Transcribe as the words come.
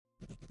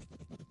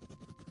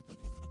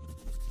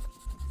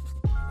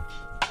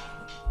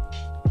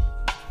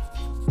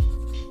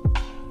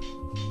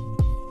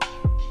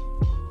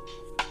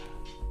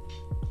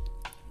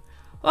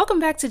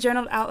Welcome back to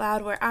Journal Out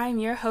Loud, where I'm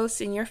your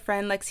host and your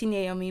friend, Lexi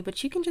Naomi,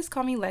 but you can just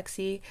call me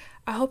Lexi.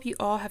 I hope you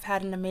all have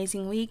had an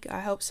amazing week. I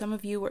hope some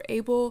of you were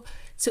able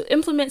to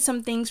implement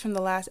some things from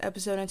the last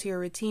episode into your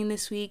routine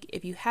this week.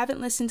 If you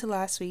haven't listened to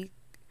last week,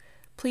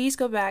 please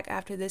go back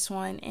after this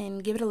one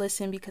and give it a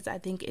listen because I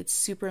think it's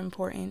super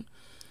important.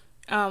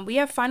 We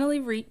have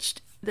finally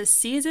reached the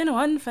season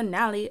 1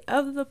 finale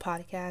of the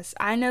podcast.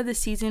 I know the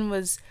season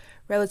was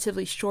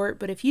relatively short,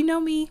 but if you know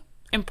me,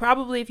 and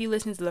probably if you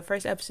listen to the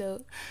first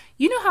episode,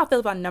 you know how I feel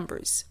about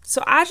numbers.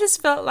 So I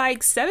just felt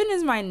like 7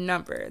 is my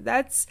number.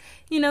 That's,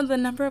 the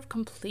number of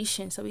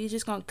completion. So we're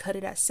just going to cut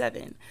it at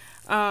 7.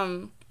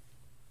 Now,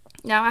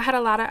 I had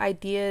a lot of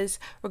ideas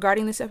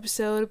regarding this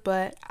episode,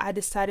 but I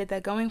decided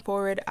that going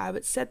forward, I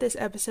would set this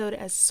episode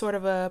as sort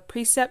of a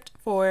precept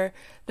for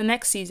the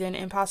next season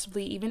and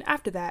possibly even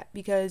after that,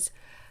 because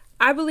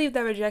I believe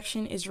that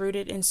rejection is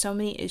rooted in so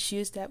many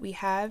issues that we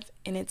have,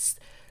 and it's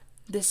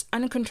this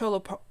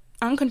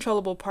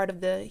uncontrollable part of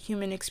the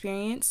human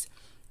experience.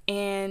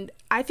 And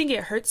I think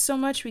it hurts so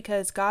much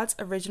because God's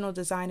original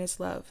design is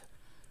love.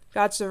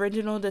 God's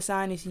original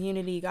design is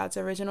unity. God's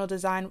original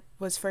design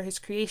was for his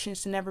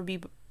creations to never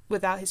be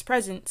without his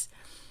presence.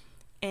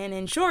 And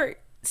in short,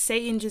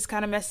 Satan just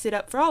kind of messed it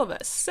up for all of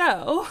us.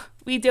 So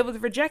we deal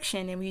with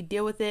rejection, and we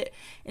deal with it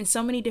in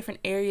so many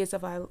different areas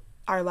of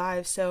our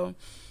lives. So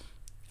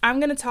I'm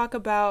going to talk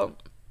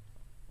about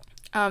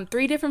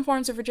 3 different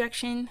forms of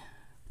rejection: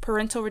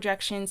 parental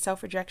rejection,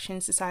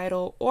 self-rejection,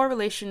 societal, or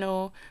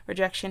relational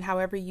rejection,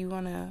 however you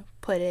want to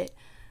put it.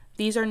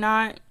 These are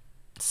not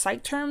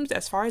psych terms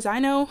as far as I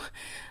know.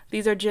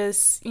 These are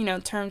just,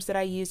 terms that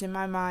I use in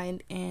my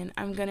mind, and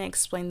I'm going to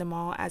explain them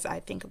all as I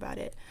think about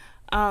it.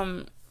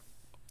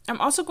 I'm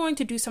also going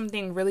to do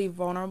something really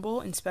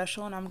vulnerable and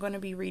special, and I'm going to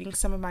be reading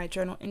some of my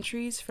journal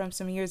entries from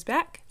some years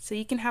back so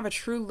you can have a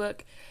true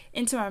look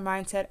into my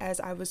mindset as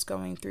I was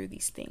going through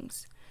these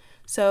things.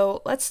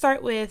 So let's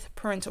start with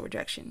parental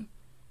rejection.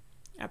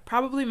 I've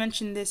probably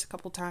mentioned this a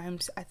couple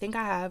times. I think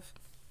I have.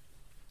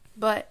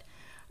 But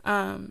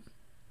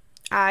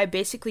I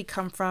basically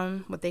come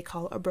from what they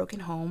call a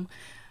broken home.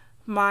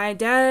 My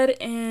dad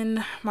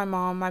and my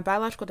mom, my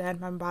biological dad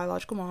and my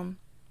biological mom,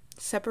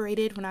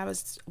 separated when I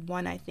was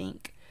 1, I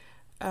think.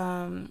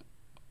 And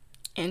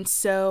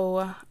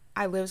so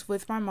I lived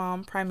with my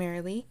mom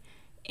primarily.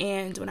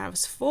 And when I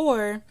was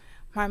 4,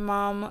 my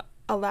mom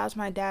allowed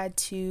my dad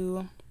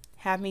to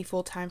have me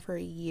full time for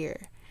a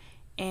year.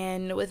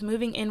 And with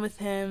moving in with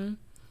him,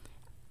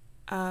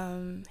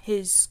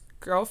 his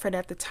girlfriend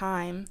at the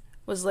time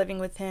was living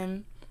with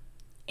him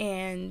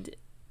and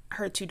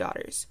her 2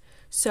 daughters.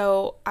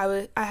 So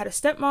I had a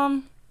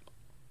stepmom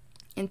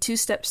and 2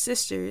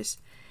 stepsisters,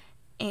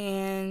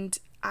 and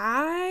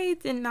I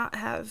did not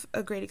have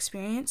a great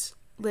experience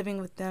living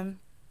with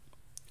them.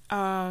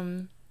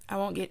 I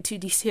won't get too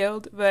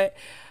detailed, but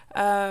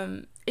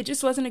it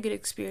just wasn't a good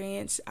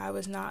experience. I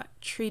was not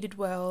treated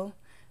well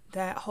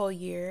that whole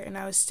year, and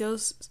I was still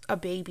a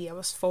baby. I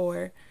was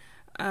 4.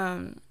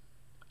 And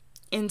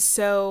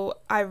so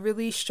I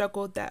really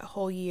struggled that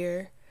whole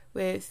year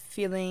with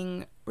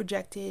feeling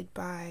rejected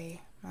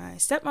by my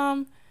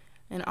stepmom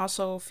and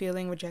also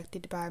feeling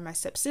rejected by my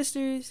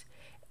stepsisters.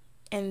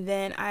 And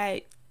then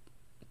I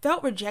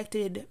felt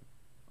rejected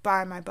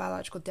by my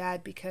biological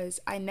dad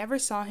because I never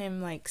saw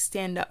him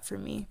stand up for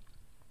me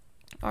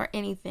or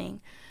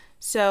anything.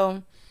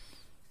 So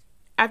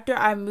after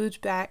I moved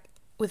back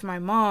with my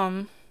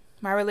mom,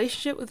 my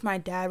relationship with my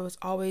dad was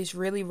always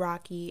really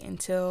rocky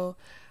until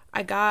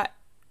I got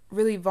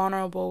really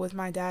vulnerable with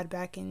my dad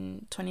back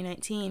in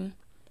 2019.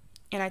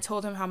 And I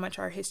told him how much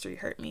our history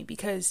hurt me,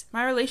 because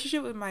my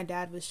relationship with my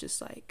dad was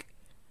just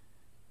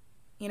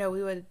we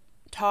would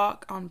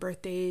talk on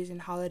birthdays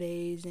and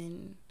holidays,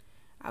 and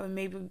I would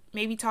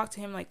maybe talk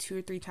to him 2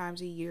 or 3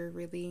 times a year,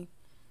 really.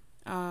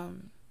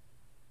 And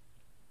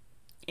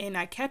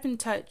I kept in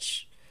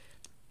touch.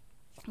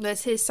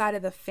 That's his side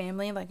of the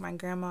family, like my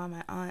grandma,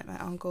 my aunt, my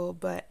uncle,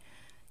 but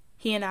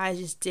he and I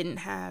just didn't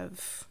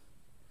have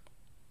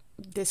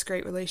this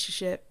great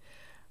relationship.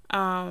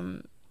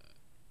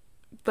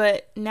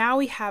 But now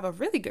we have a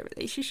really good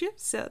relationship,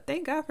 so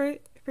thank God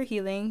for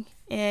healing.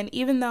 And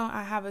even though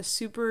I have a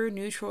super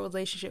neutral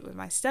relationship with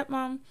my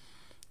stepmom,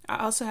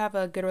 I also have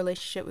a good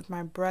relationship with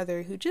my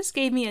brother, who just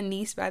gave me a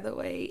niece, by the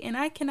way, and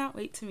I cannot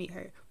wait to meet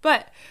her.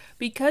 But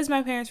because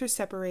my parents were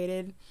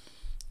separated,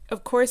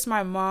 of course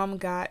my mom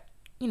got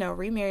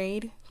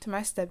remarried to my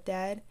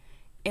stepdad.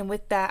 And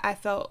with that, I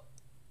felt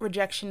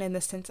rejection in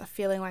the sense of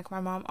feeling like my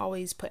mom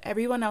always put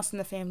everyone else in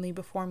the family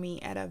before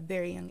me at a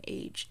very young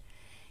age.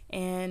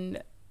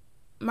 And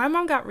my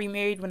mom got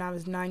remarried when I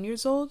was 9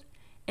 years old.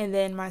 And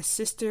then my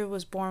sister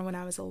was born when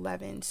I was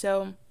 11.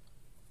 So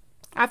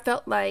I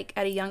felt like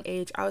at a young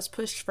age, I was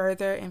pushed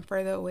further and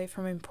further away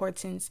from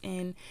importance.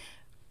 And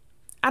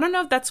I don't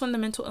know if that's when the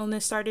mental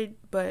illness started,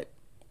 but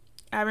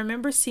I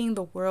remember seeing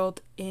the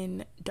world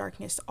in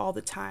darkness all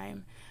the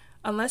time,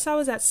 unless I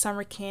was at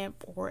summer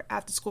camp or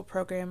after school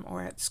program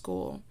or at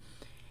school.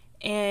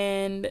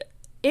 And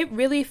it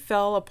really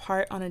fell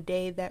apart on a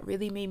day that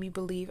really made me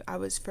believe I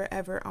was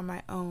forever on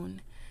my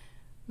own.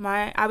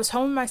 I was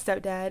home with my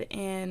stepdad,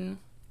 and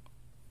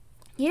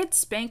he had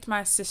spanked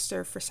my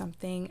sister for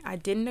something I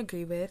didn't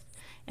agree with,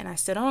 and I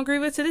still don't agree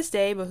with to this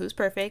day, but who's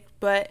perfect?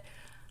 But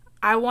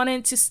I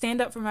wanted to stand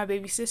up for my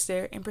baby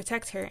sister and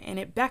protect her, and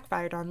it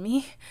backfired on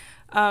me.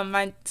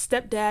 My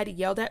stepdad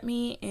yelled at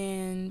me,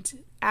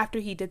 and after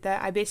he did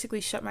that, I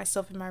basically shut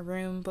myself in my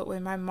room. But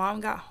when my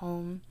mom got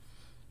home,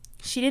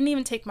 she didn't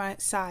even take my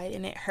side,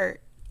 and it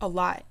hurt a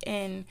lot.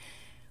 And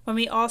when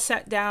we all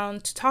sat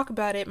down to talk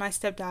about it, my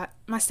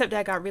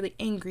stepdad got really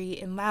angry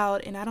and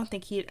loud, and I don't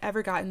think he had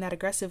ever gotten that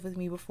aggressive with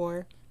me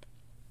before.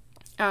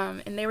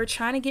 And they were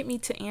trying to get me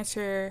to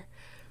answer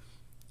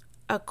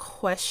a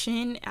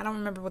question. I don't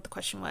remember what the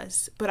question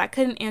was, but I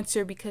couldn't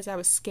answer because I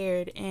was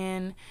scared.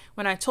 And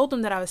when I told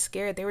them that I was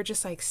scared, they were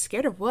just like,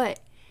 scared of what?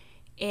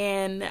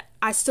 And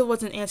I still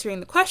wasn't answering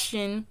the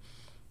question.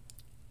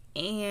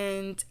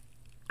 And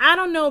I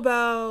don't know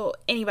about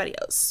anybody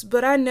else,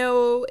 but I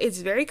know it's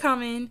very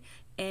common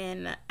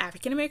in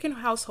African American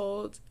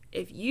households.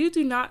 If you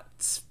do not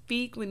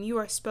speak when you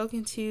are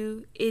spoken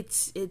to,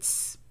 it's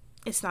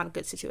not a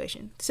good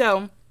situation.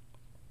 So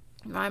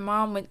my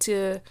mom went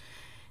to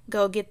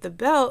go get the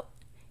belt,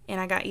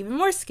 and I got even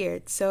more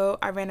scared. So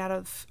I ran out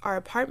of our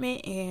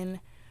apartment,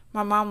 and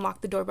my mom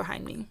locked the door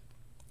behind me.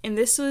 And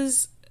this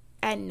was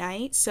at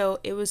night, so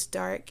it was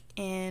dark.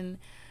 And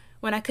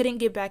when I couldn't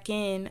get back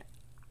in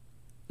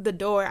the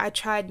door, I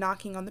tried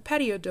knocking on the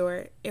patio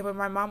door. And when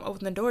my mom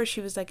opened the door,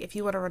 she was like, if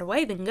you want to run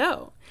away, then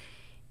go.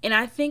 And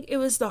I think it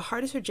was the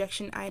hardest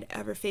rejection I had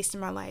ever faced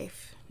in my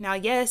life. Now,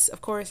 yes, of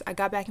course, I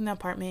got back in the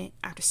apartment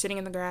after sitting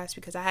in the grass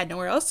because I had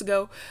nowhere else to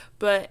go.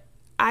 But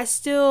I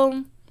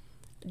still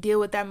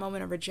deal with that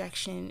moment of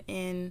rejection.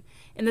 And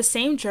in the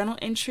same journal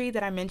entry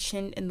that I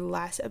mentioned in the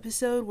last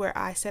episode where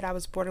I said I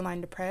was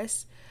borderline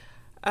depressed,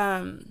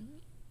 that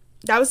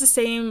was the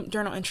same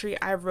journal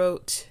entry I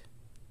wrote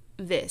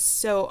this.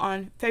 So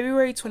on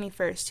February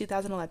 21st,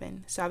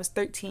 2011, so I was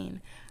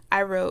 13,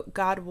 I wrote,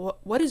 God,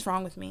 what is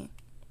wrong with me?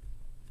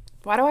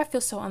 Why do I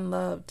feel so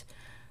unloved,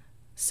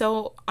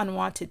 so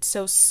unwanted,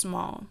 so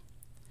small?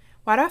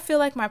 Why do I feel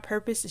like my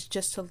purpose is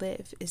just to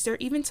live? Is there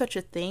even such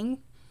a thing?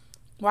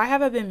 Why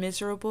have I been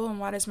miserable, and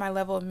why does my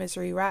level of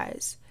misery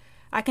rise?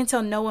 I can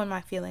tell no one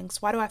my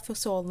feelings. Why do I feel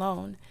so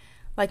alone?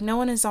 Like no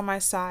one is on my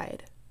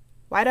side.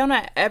 Why don't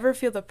I ever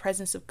feel the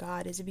presence of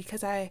God? Is it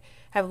because I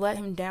have let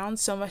him down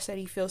so much that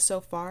he feels so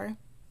far?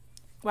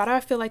 Why do I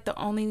feel like the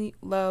only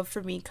love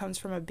for me comes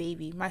from a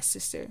baby, my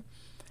sister?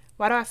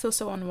 Why do I feel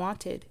so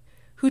unwanted?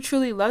 Who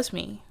truly loves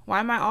me?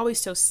 Why am I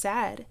always so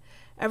sad?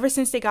 Ever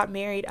since they got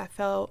married, I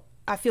feel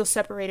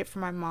separated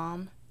from my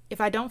mom. If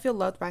I don't feel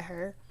loved by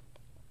her,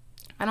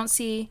 I don't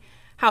see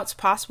how it's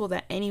possible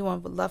that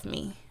anyone would love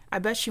me. I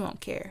bet she won't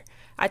care.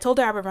 I told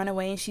her I would run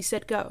away, and she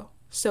said go.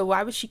 So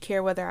why would she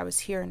care whether I was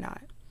here or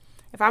not?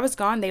 If I was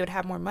gone, they would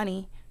have more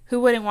money.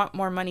 Who wouldn't want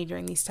more money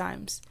during these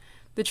times?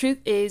 The truth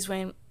is,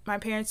 when my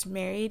parents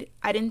married,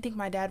 I didn't think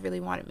my dad really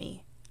wanted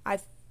me. I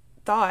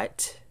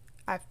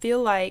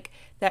feel like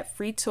that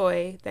free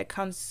toy that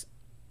comes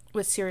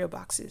with cereal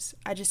boxes.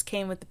 I just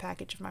came with the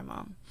package of my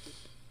mom.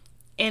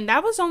 And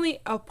that was only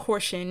a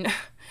portion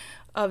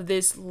of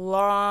this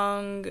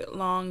long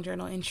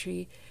journal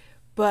entry.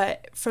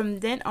 But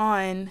from then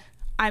on,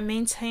 I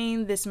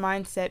maintained this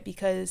mindset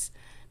because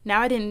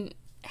now I didn't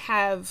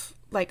have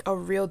like a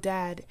real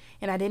dad,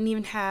 and I didn't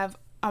even have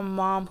a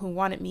mom who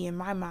wanted me in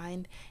my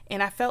mind.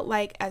 And I felt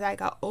like as I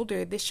got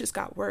older, this just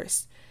got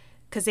worse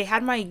because they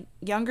had my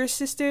younger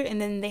sister,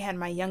 and then they had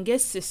my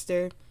youngest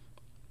sister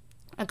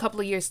a couple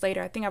of years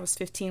later. I think I was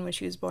 15 when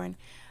she was born.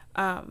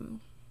 No,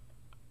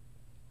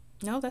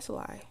 that's a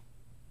lie.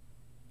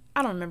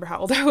 I don't remember how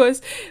old I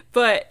was,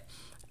 but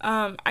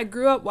I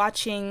grew up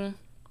watching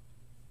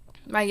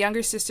my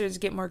younger sisters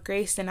get more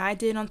grace than I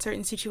did on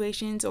certain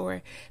situations,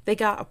 or they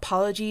got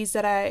apologies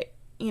that I,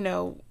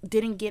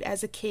 didn't get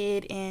as a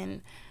kid.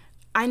 And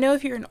I know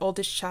if you're an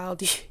oldest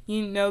child,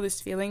 you know this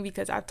feeling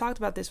because I've talked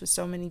about this with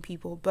so many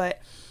people, but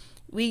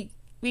we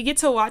get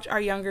to watch our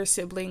younger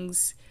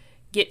siblings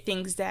get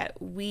things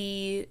that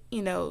we,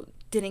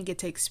 didn't get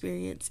to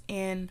experience.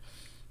 And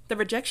the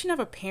rejection of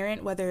a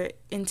parent, whether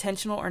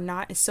intentional or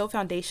not, is so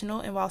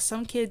foundational. And while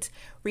some kids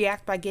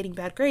react by getting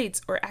bad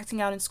grades or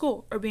acting out in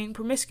school or being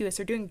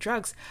promiscuous or doing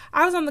drugs,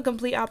 I was on the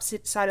complete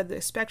opposite side of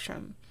the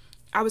spectrum.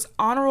 I was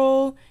honor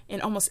roll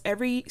in almost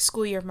every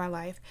school year of my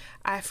life.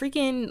 I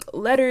freaking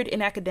lettered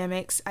in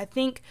academics. I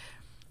think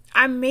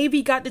I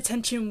maybe got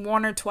detention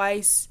one or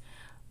twice,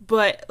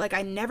 but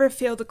I never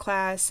failed a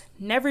class,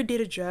 never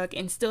did a drug,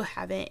 and still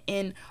haven't.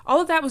 And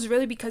all of that was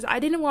really because I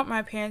didn't want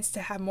my parents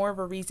to have more of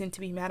a reason to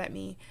be mad at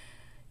me.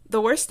 The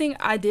worst thing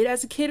I did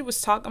as a kid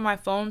was talk on my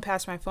phone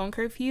past my phone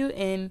curfew.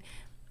 And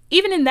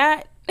even in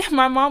that,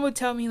 my mom would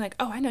tell me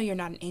oh, I know you're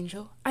not an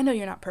angel. I know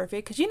you're not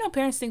perfect. Because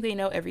parents think they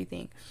know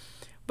everything.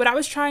 But I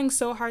was trying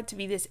so hard to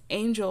be this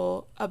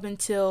angel up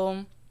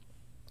until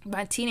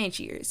my teenage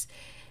years.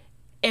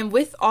 And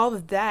with all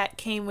of that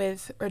came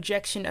with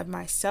rejection of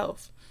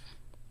myself.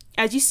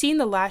 As you see in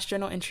the last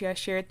journal entry I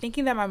shared,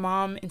 thinking that my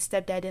mom and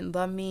stepdad didn't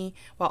love me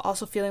while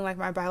also feeling like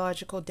my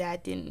biological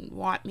dad didn't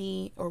want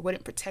me or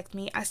wouldn't protect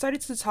me, I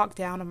started to talk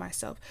down on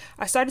myself.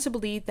 I started to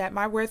believe that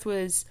my worth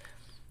was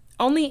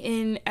only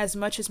in as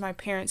much as my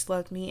parents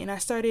loved me, and I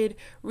started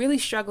really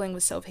struggling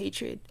with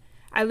self-hatred.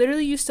 I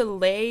literally used to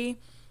lay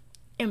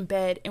in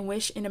bed and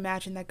wish and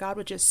imagine that God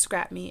would just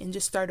scrap me and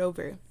just start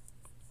over.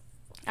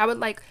 I would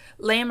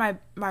lay in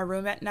my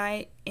room at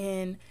night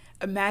and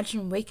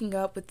imagine waking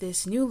up with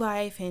this new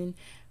life and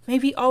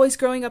maybe always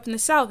growing up in the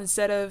South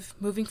instead of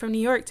moving from New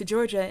York to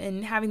Georgia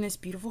and having this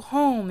beautiful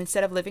home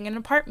instead of living in an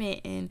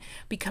apartment and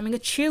becoming a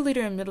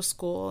cheerleader in middle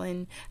school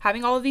and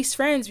having all of these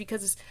friends,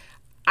 because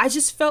I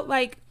just felt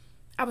like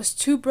I was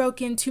too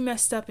broken, too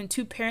messed up, and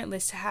too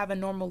parentless to have a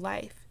normal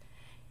life.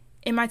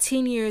 In my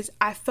teen years,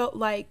 I felt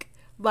like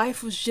my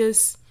life was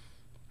just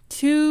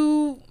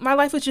too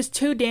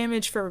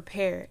damaged for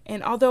repair.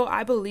 And although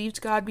I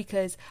believed God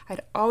because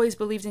I'd always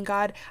believed in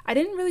God, I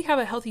didn't really have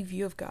a healthy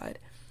view of God.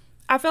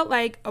 I felt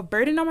like a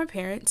burden on my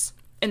parents,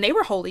 and they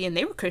were holy and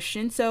they were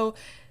Christian, so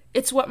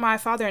it's what my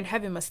Father in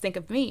heaven must think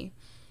of me.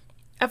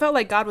 I felt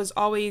like God was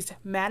always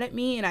mad at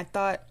me, and I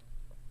thought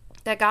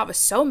that God was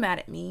so mad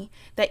at me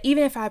that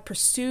even if I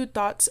pursued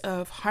thoughts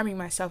of harming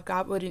myself,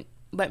 God wouldn't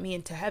let me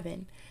into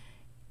heaven.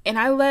 And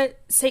I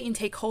let Satan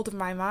take hold of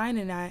my mind,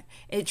 and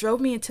it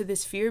drove me into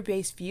this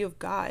fear-based view of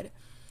God.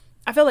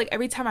 I felt like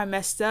every time I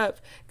messed up,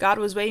 God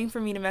was waiting for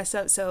me to mess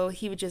up so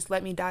he would just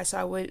let me die so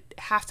I would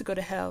have to go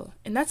to hell.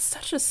 And that's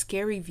such a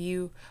scary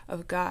view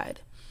of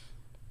God.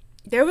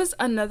 There was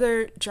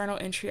another journal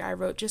entry I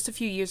wrote just a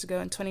few years ago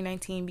in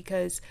 2019,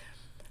 because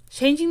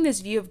changing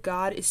this view of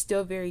God is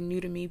still very new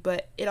to me,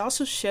 but it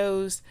also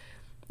shows,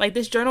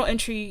 this journal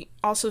entry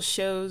also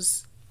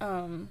shows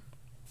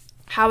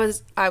how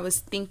I was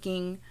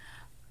thinking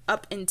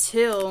up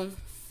until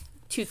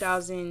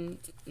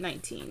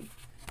 2019,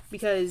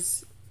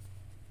 because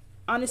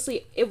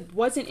honestly, it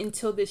wasn't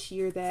until this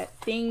year that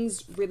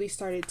things really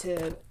started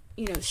to,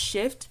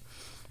 shift.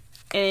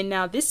 And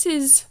now this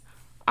is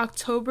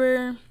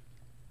October,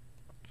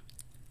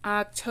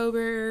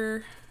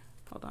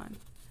 hold on,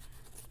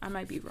 I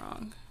might be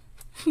wrong.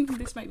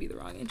 This might be the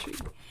wrong entry.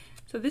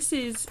 So this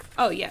is,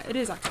 it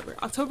is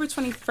October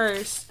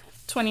 21st,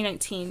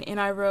 2019. And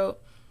I wrote,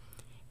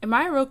 "Am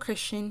I a real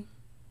Christian?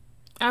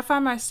 I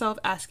find myself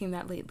asking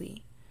that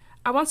lately.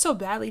 I want so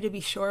badly to be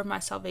sure of my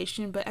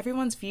salvation, but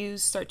everyone's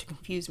views start to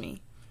confuse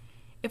me.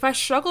 If I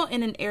struggle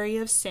in an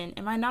area of sin,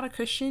 am I not a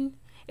Christian?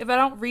 If I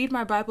don't read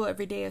my Bible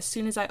every day as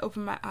soon as I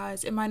open my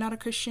eyes, am I not a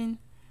Christian?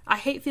 I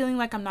hate feeling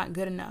like I'm not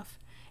good enough.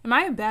 Am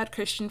I a bad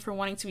Christian for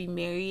wanting to be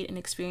married and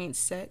experience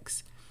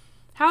sex?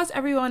 How is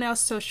everyone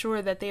else so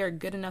sure that they are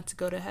good enough to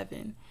go to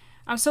heaven?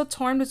 I'm so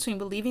torn between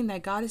believing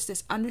that God is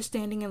this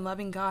understanding and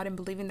loving God and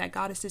believing that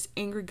God is this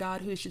angry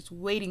God who is just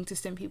waiting to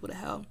send people to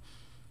hell.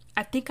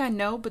 I think I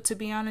know, but to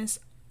be honest,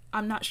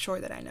 I'm not sure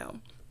that I know."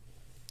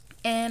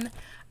 And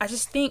I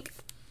just think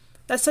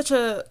that's such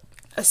a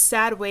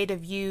sad way to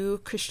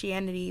view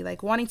Christianity,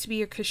 wanting to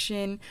be a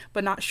Christian,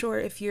 but not sure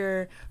if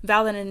you're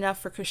valid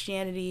enough for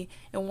Christianity,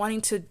 and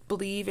wanting to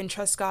believe and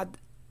trust God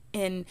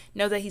and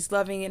know that he's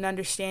loving and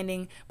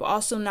understanding, but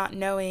also not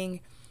knowing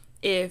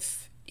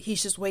if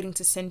he's just waiting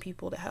to send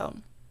people to hell.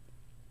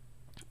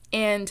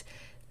 And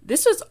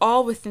this was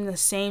all within the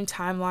same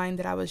timeline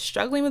that I was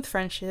struggling with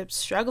friendships,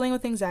 struggling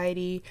with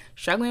anxiety,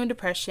 struggling with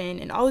depression,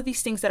 and all of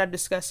these things that I've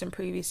discussed in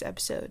previous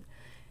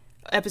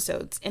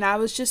episodes. And I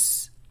was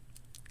just,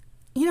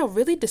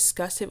 really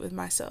disgusted with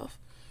myself.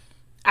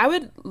 I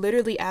would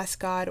literally ask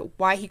God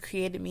why he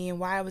created me and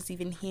why I was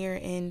even here.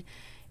 And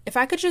if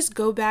I could just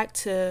go back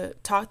to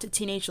talk to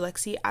teenage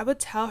Lexi, I would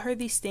tell her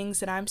these things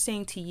that I'm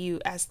saying to you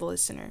as the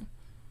listener.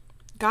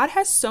 God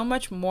has so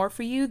much more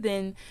for you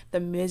than the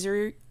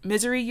misery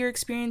you're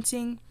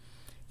experiencing.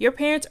 Your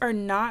parents are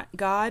not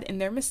God,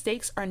 and their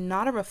mistakes are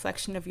not a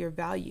reflection of your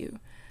value.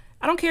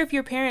 I don't care if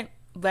your parent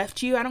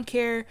left you. I don't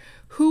care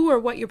who or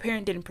what your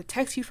parent didn't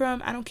protect you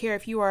from. I don't care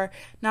if you are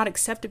not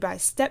accepted by a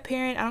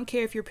step-parent. I don't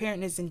care if your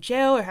parent is in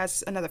jail or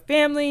has another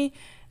family.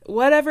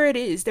 Whatever it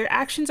is, their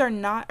actions are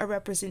not a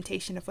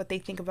representation of what they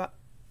think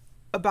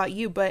about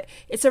you, but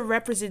it's a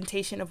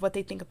representation of what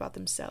they think about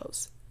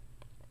themselves.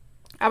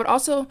 I would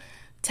also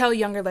tell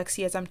younger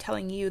Lexi, as I'm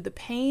telling you, the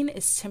pain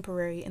is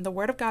temporary, and the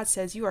word of God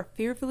says you are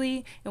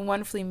fearfully and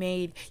wonderfully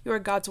made. You are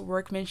God's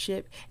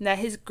workmanship, and that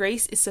his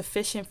grace is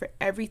sufficient for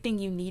everything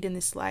you need in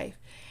this life.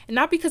 And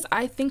not because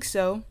I think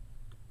so,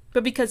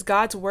 but because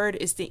God's word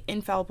is the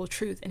infallible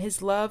truth, and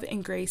his love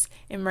and grace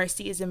and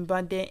mercy is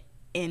abundant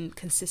and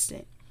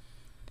consistent.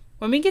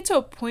 When we get to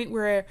a point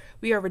where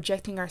we are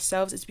rejecting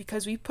ourselves, it's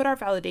because we put our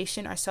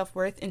validation, our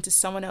self-worth into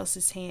someone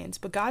else's hands.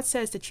 But God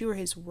says that you are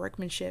his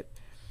workmanship.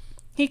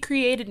 He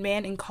created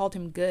man and called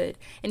him good.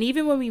 And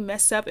even when we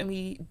mess up and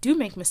we do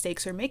make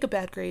mistakes or make a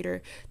bad grade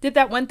or did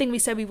that one thing we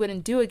said we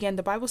wouldn't do again,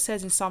 the Bible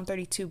says in Psalm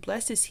 32,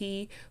 "Blessed is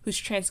he whose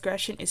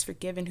transgression is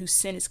forgiven, whose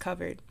sin is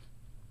covered."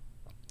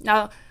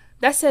 Now,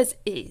 that says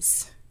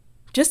is.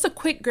 Just a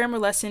quick grammar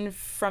lesson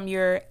from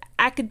your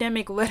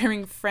academic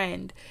lettering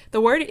friend.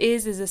 The word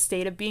is a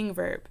state of being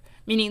verb.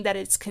 meaning that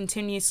it's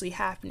continuously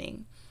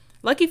happening.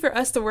 Lucky for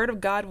us, the word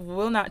of God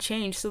will not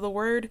change. So the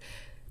word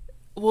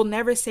will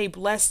never say,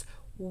 blessed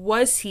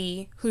was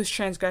he whose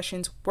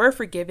transgressions were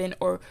forgiven,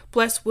 or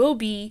blessed will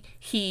be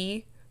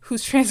he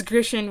whose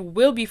transgression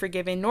will be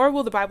forgiven, nor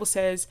will the Bible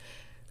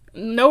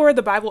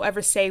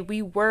ever say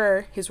we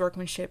were his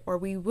workmanship or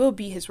we will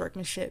be his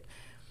workmanship.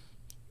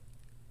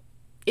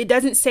 It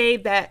doesn't say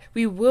that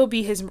we will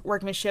be his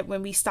workmanship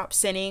when we stop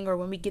sinning or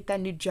when we get that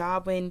new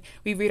job, when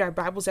we read our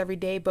Bibles every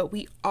day, but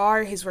we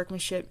are his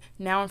workmanship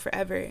now and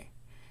forever.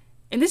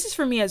 And this is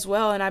for me as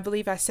well, and I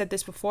believe I said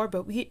this before,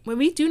 but when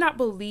we do not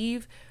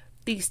believe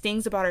these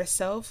things about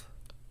ourselves,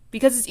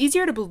 because it's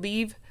easier to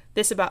believe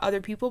this about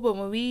other people, but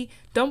when we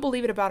don't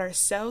believe it about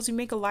ourselves, we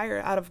make a liar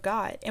out of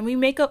God. And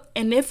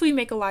if we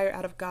make a liar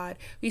out of God,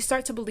 we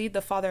start to believe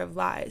the father of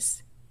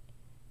lies.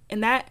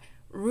 And that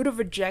root of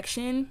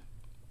rejection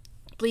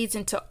bleeds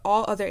into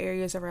all other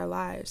areas of our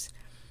lives.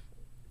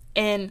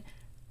 And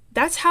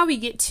that's how we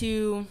get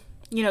to,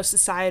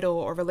 societal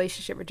or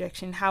relationship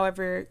rejection,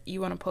 however you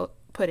want to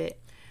put it.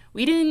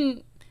 We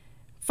didn't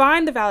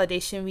find the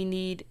validation we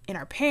need in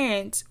our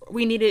parents.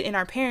 We need it in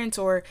our parents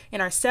or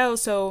in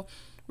ourselves. So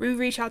we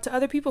reach out to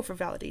other people for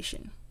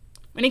validation.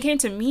 When it came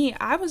to me,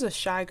 I was a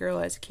shy girl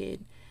as a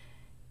kid.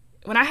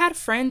 When I had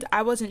friends,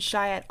 I wasn't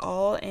shy at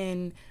all.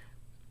 And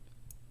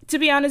to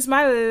be honest,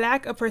 my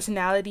lack of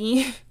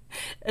personality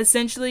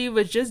essentially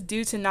was just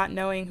due to not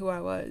knowing who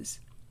I was.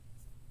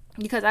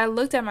 Because I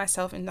looked at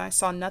myself and I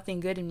saw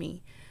nothing good in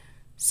me.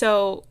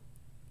 So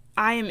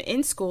I am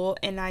in school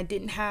and I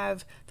didn't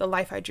have the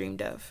life I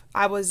dreamed of.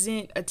 I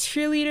wasn't a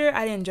cheerleader.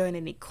 I didn't join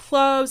any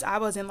clubs. I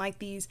wasn't like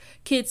these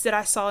kids that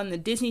I saw in the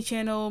Disney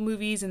Channel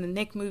movies and the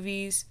Nick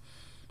movies.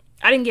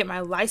 I didn't get my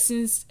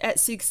license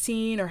at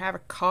 16 or have a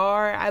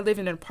car. I lived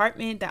in an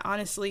apartment that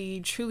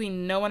honestly, truly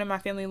no one in my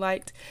family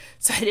liked.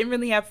 So I didn't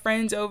really have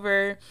friends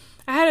over.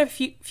 I had a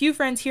few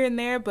friends here and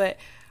there, but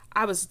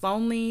I was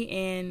lonely.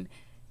 And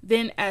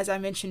then, as I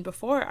mentioned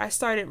before, I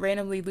started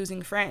randomly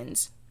losing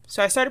friends.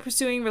 So I started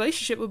pursuing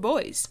relationship with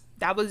boys.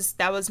 That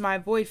was my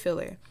void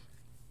filler.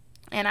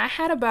 And I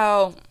had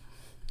about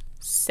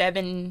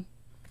 7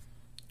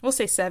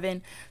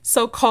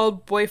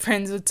 so-called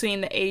boyfriends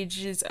between the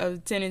ages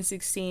of 10 and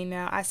 16.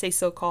 Now, I say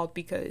so-called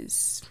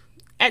because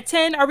at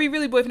 10, are we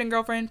really boyfriend and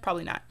girlfriend?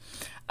 Probably not.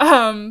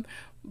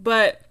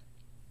 But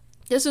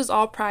this was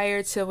all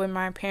prior to when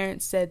my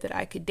parents said that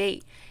I could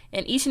date.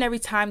 And each and every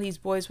time these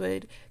boys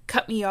would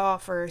cut me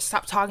off or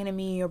stop talking to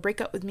me or break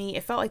up with me,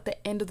 it felt like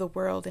the end of the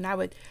world. And I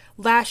would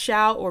lash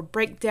out or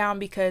break down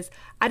because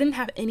I didn't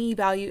have any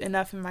value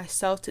enough in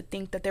myself to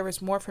think that there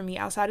was more for me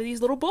outside of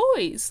these little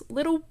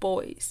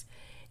boys.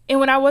 And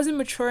when I wasn't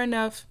mature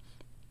enough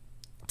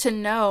to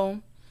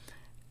know,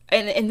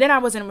 and then I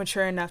wasn't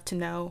mature enough to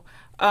know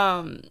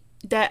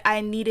that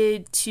I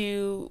needed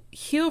to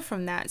heal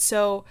from that.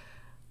 So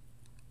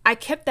I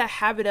kept that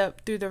habit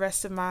up through the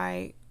rest of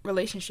my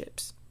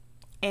relationships.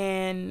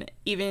 And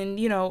even,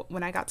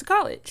 when I got to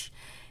college.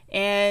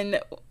 And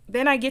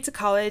then I get to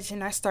college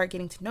and I start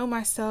getting to know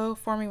myself,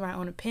 forming my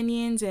own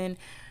opinions. And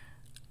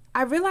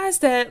I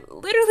realized that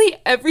literally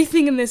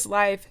everything in this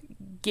life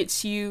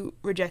gets you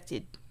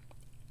rejected.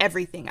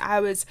 Everything. I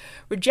was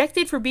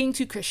rejected for being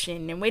too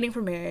Christian and waiting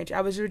for marriage.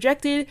 I was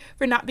rejected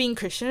for not being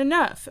Christian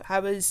enough. I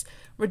was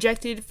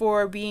rejected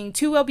for being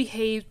too well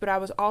behaved, but I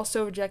was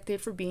also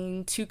rejected for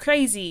being too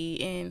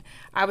crazy. And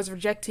I was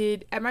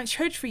rejected at my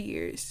church for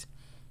years.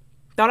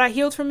 Thought I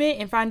healed from it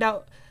and find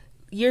out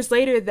years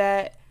later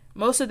that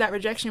most of that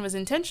rejection was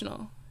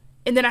intentional.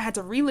 And then I had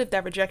to relive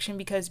that rejection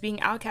because being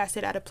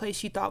outcasted at a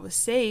place you thought was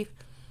safe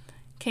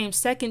came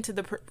second to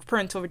the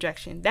parental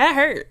rejection. That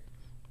hurt.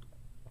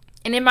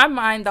 And in my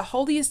mind, the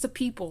holiest of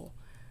people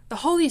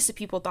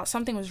thought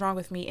something was wrong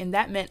with me, and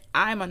that meant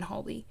I'm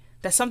unholy,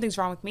 that something's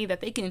wrong with me, that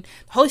the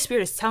Holy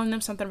Spirit is telling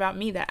them something about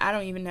me that I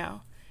don't even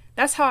know.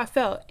 That's how I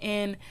felt.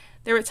 And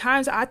there were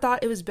times I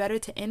thought it was better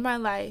to end my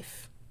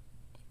life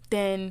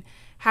than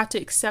have to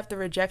accept the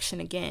rejection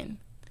again.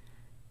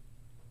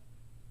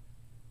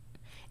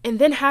 And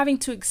then having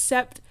to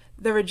accept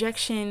the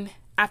rejection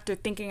after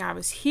thinking I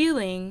was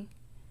healing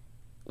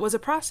was a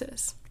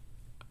process.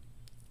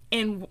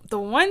 And the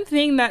one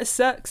thing that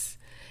sucks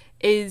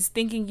is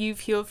thinking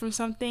you've healed from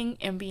something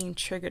and being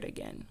triggered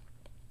again.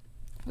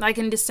 Like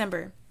in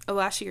December of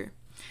last year.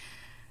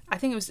 I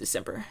think it was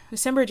December,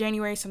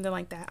 January, something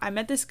like that. I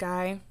met this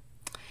guy.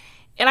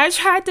 And I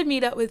tried to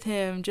meet up with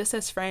him just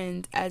as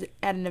friends at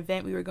an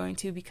event we were going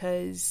to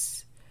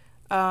because,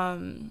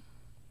 but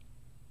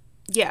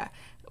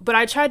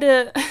I tried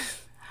to,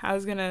 I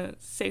was going to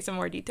say some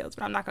more details,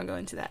 but I'm not going to go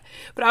into that.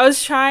 But I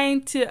was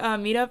trying to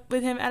meet up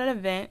with him at an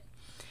event,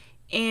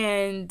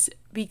 and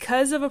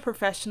because of a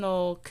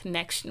professional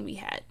connection we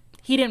had,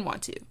 he didn't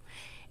want to.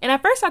 And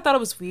at first I thought it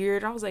was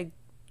weird. I was like,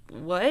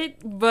 what?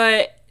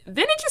 But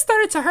then it just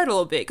started to hurt a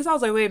little bit because I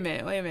was like, wait a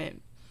minute.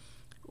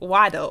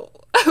 Why though?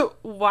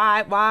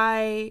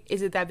 Why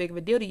is it that big of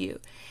a deal to you?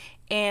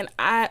 And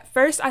at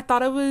first I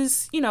thought it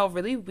was,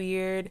 really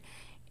weird.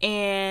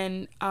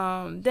 And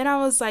then I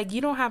was like,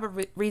 you don't have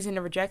a reason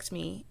to reject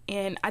me.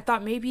 And I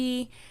thought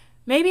maybe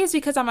it's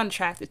because I'm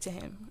unattracted to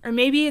him, or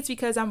maybe it's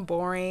because I'm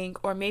boring,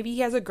 or maybe he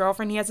has a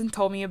girlfriend he hasn't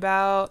told me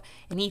about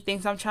and he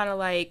thinks I'm trying to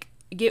like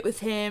get with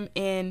him,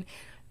 and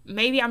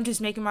maybe I'm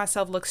just making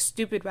myself look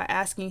stupid by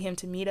asking him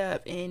to meet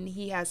up, and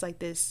he has like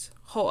this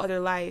whole other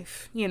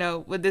life, you know,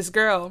 with this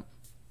girl.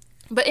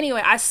 But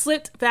anyway, I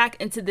slipped back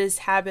into this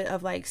habit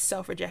of like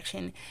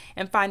self-rejection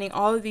and finding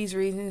all of these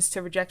reasons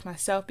to reject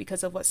myself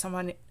because of what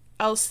someone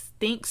else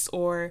thinks,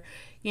 or,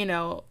 you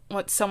know,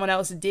 what someone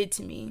else did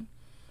to me.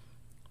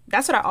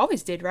 That's what I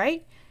always did,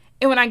 right?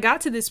 And when I got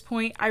to this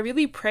point, I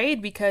really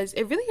prayed because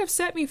it really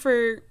upset me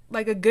for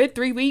like a good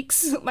 3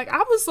 weeks. Like I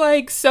was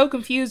like so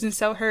confused and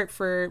so hurt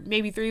for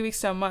maybe 3 weeks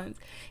to a month.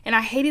 And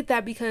I hated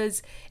that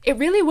because it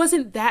really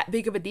wasn't that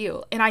big of a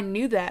deal. And I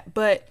knew that,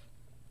 but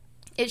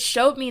it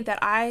showed me that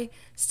I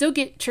still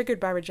get triggered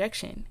by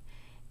rejection.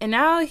 And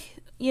now,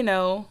 you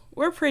know,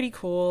 we're pretty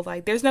cool.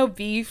 Like there's no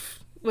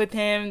beef with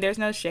him. There's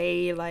no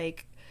shade.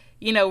 Like,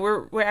 you know,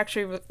 we're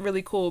actually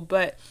really cool.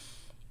 But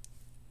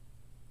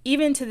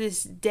even to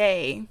this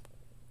day,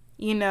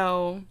 you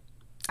know,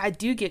 I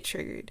do get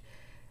triggered.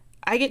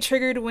 I get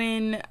triggered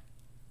when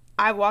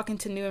I walk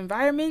into new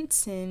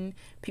environments and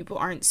people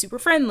aren't super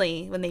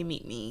friendly when they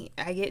meet me.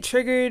 I get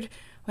triggered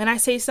when I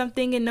say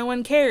something and no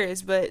one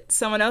cares, but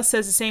someone else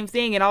says the same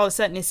thing and all of a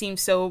sudden it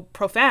seems so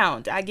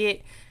profound. I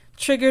get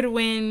triggered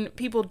when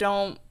people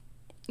don't,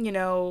 you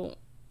know,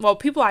 well,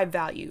 people I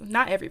value,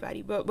 not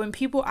everybody, but when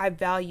people I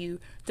value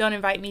don't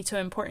invite me to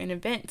important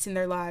events in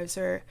their lives,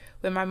 or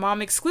when my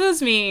mom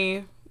excludes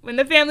me when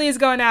the family is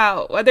going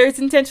out, whether it's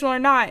intentional or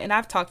not. And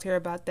I've talked to her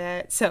about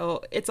that,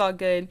 so it's all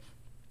good.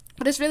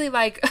 But it's really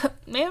like,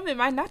 ma'am,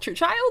 am I not your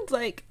child?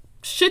 Like,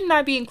 shouldn't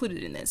I be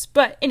included in this?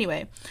 But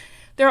anyway,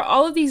 there are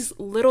all of these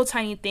little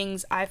tiny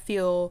things I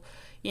feel,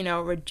 you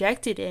know,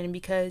 rejected in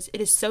because it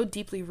is so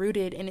deeply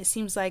rooted, and it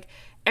seems like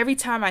every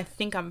time I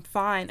think I'm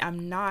fine,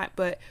 I'm not.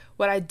 But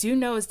what I do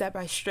know is that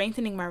by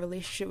strengthening my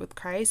relationship with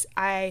Christ,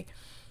 I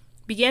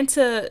began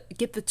to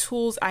get the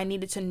tools I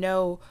needed to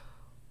know,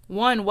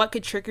 one, what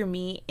could trigger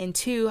me, and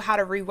two, how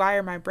to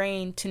rewire my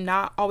brain to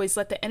not always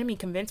let the enemy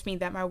convince me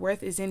that my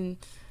worth is in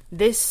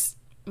this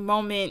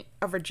moment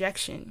of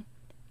rejection.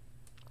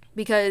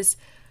 Because,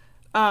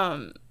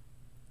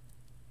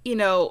 you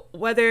know,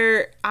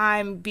 whether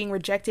I'm being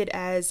rejected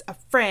as a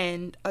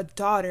friend, a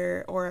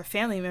daughter, or a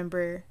family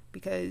member,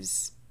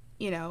 because,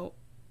 you know,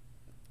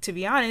 to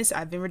be honest,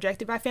 I've been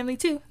rejected by family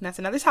too. And that's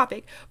another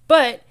topic.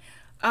 But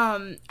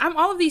I'm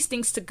all of these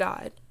things to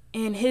God,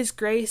 and His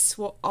grace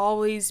will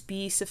always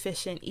be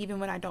sufficient, even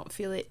when I don't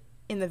feel it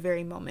in the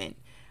very moment.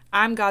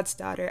 I'm God's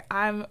daughter.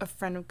 I'm a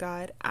friend of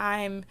God.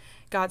 I'm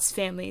God's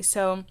family.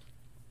 So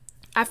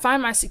I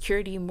find my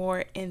security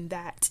more in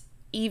that,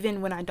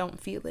 even when I don't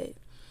feel it.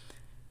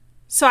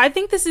 So I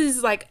think this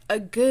is like a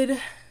good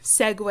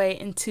segue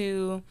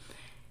into,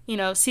 you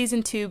know,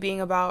 season 2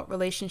 being about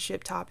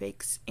relationship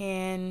topics.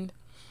 And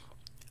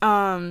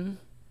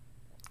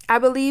I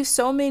believe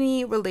so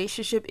many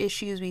relationship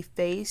issues we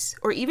face,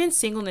 or even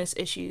singleness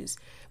issues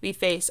we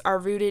face, are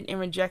rooted in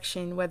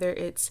rejection, whether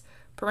it's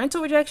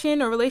parental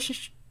rejection or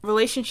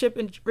relationship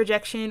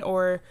rejection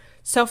or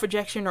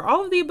self-rejection, or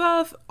all of the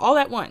above, all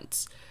at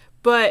once.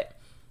 But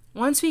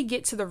once we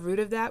get to the root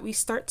of that, we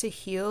start to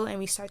heal and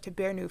we start to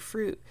bear new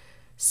fruit.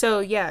 So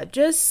yeah,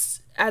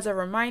 just as a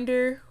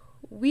reminder,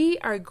 we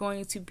are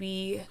going to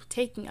be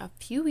taking a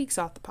few weeks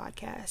off the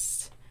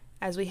podcast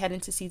as we head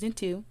into season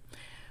 2.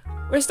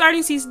 We're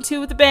starting season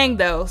 2 with a bang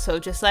though, so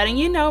just letting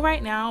you know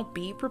right now,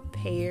 be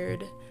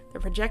prepared. The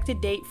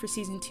projected date for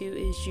season 2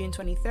 is June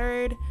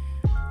 23rd.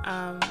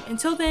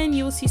 Until then,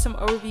 you will see some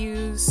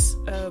overviews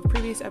of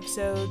previous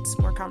episodes,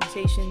 more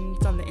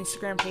conversations on the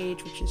Instagram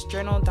page, which is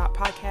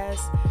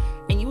journal.podcast.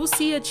 And you will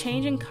see a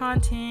change in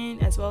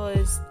content as well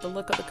as the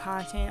look of the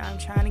content. I'm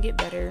trying to get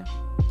better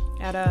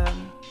at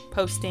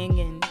posting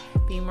and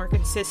being more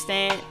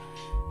consistent,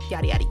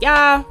 yada yada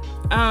yada.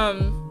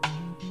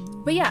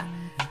 But yeah,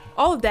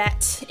 all of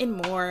that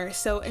and more.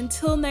 So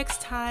until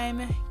next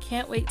time,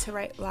 can't wait to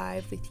write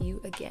live with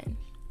you again.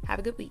 Have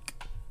a good week.